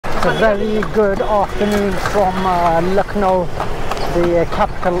It's a very good afternoon from Lucknow, the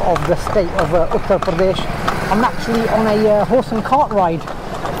capital of the state of Uttar Pradesh. I'm actually on a horse and cart ride.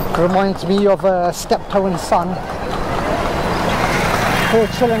 It reminds me of Steptoe and Son. We're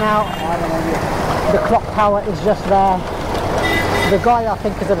chilling out. The clock tower is just there. The guy, I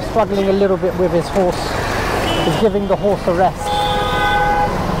think, is struggling a little bit with his horse. He's giving the horse a rest.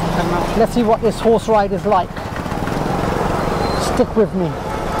 Let's see what this horse ride is like. Stick with me,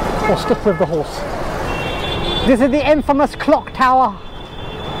 or stick with the horse. This is the infamous clock tower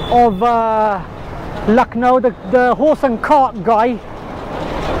of Lucknow. The horse and cart guy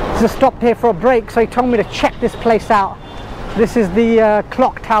just stopped here for a break, so he told me to check this place out. This is the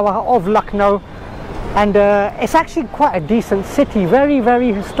clock tower of Lucknow, and it's actually quite a decent city, very,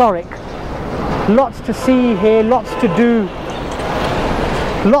 very historic. Lots to see here, lots to do.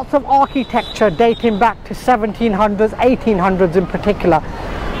 Lots of architecture dating back to 1700s, 1800s in particular.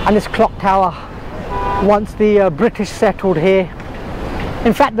 And this clock tower, once the British settled here.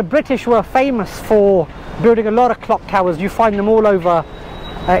 In fact, the British were famous for building a lot of clock towers. You find them all over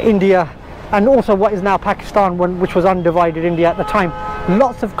India, and also what is now Pakistan, which was undivided India at the time.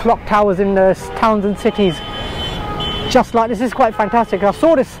 Lots of clock towers in the towns and cities. Just like this. This is quite fantastic. I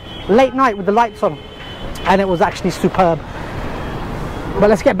saw this late night with the lights on, and it was actually superb. But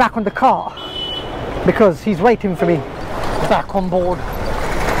let's get back on the cart, because he's waiting for me. Back on board.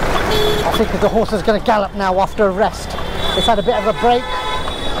 I think the horse is going to gallop now after a rest. It's had a bit of a break.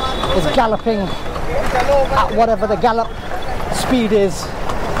 It's galloping at whatever the gallop speed is.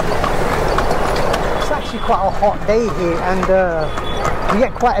 It's actually quite a hot day here, and you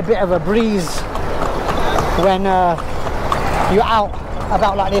get quite a bit of a breeze when you're out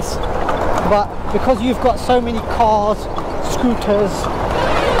about like this. But because you've got so many cars, scooters,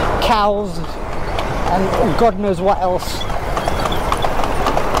 cows, and God knows what else,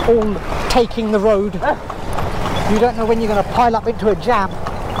 all taking the road, you don't know when you're going to pile up into a jam.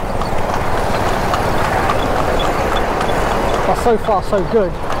 But so far so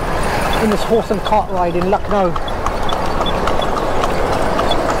good in this horse and cart ride in Lucknow.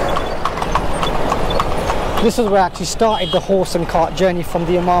 This is where I actually started the horse and cart journey, from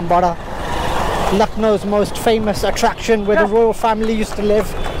the Imam Bara, Lucknow's most famous attraction, where the royal family used to live.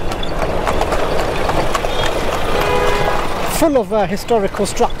 Full of historical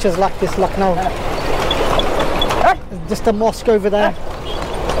structures like this, Lucknow. Just a mosque over there.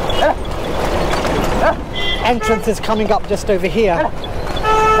 Entrance is coming up just over here.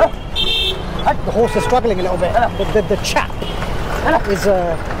 The horse is struggling a little bit. The chap is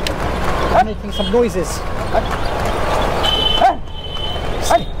making some noises.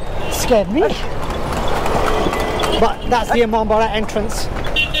 Scared me. But that's the Imam Bara entrance.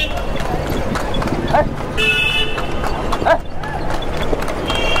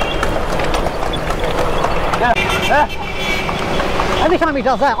 Every time he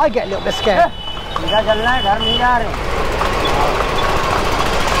does that, I get a little bit scared.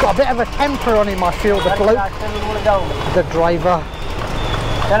 Got a bit of a temper on him, I feel, the bloke, the driver.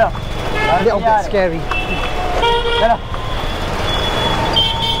 A little bit scary.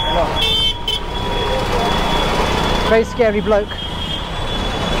 Very scary bloke.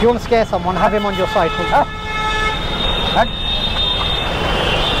 If you want to scare someone, have him on your side.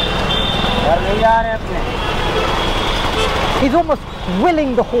 He's almost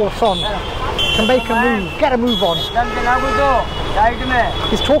willing the horse on to make a move, get a move on.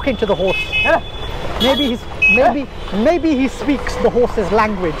 He's talking to the horse. Maybe he speaks the horse's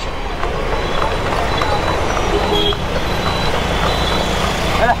language.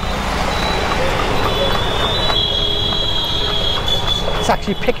 It's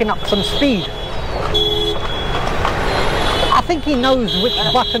actually picking up some speed. I think he knows which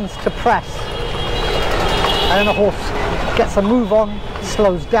buttons to press. And then the horse gets a move on,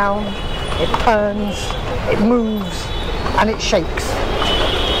 slows down, it turns, it moves, and it shakes.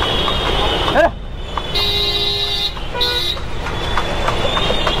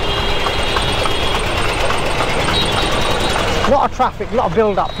 A lot of traffic, a lot of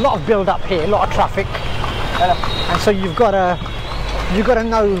build up here, a lot of traffic. And so you've got to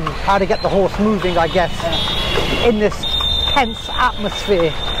know how to get the horse moving, I guess, in this tense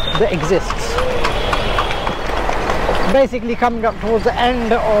atmosphere that exists. Basically coming up towards the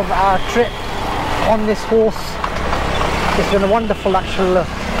end of our trip on this horse. It's been a wonderful actual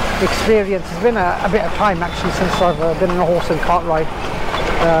experience. It's been a bit of time actually since I've been on a horse and cart ride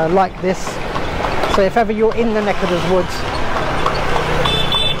like this. So if ever you're in the neck of the woods,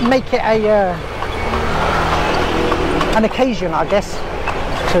 make it an occasion, I guess,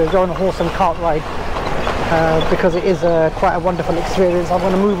 to go on a horse and cart ride. because it is quite a wonderful experience. I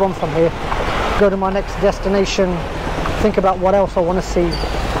want to move on from here, go to my next destination, think about what else I want to see.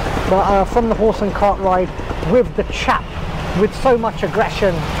 But from the horse and cart ride with the chap with so much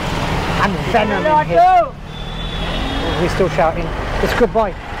aggression and venom in him, he's still shouting, it's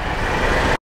goodbye.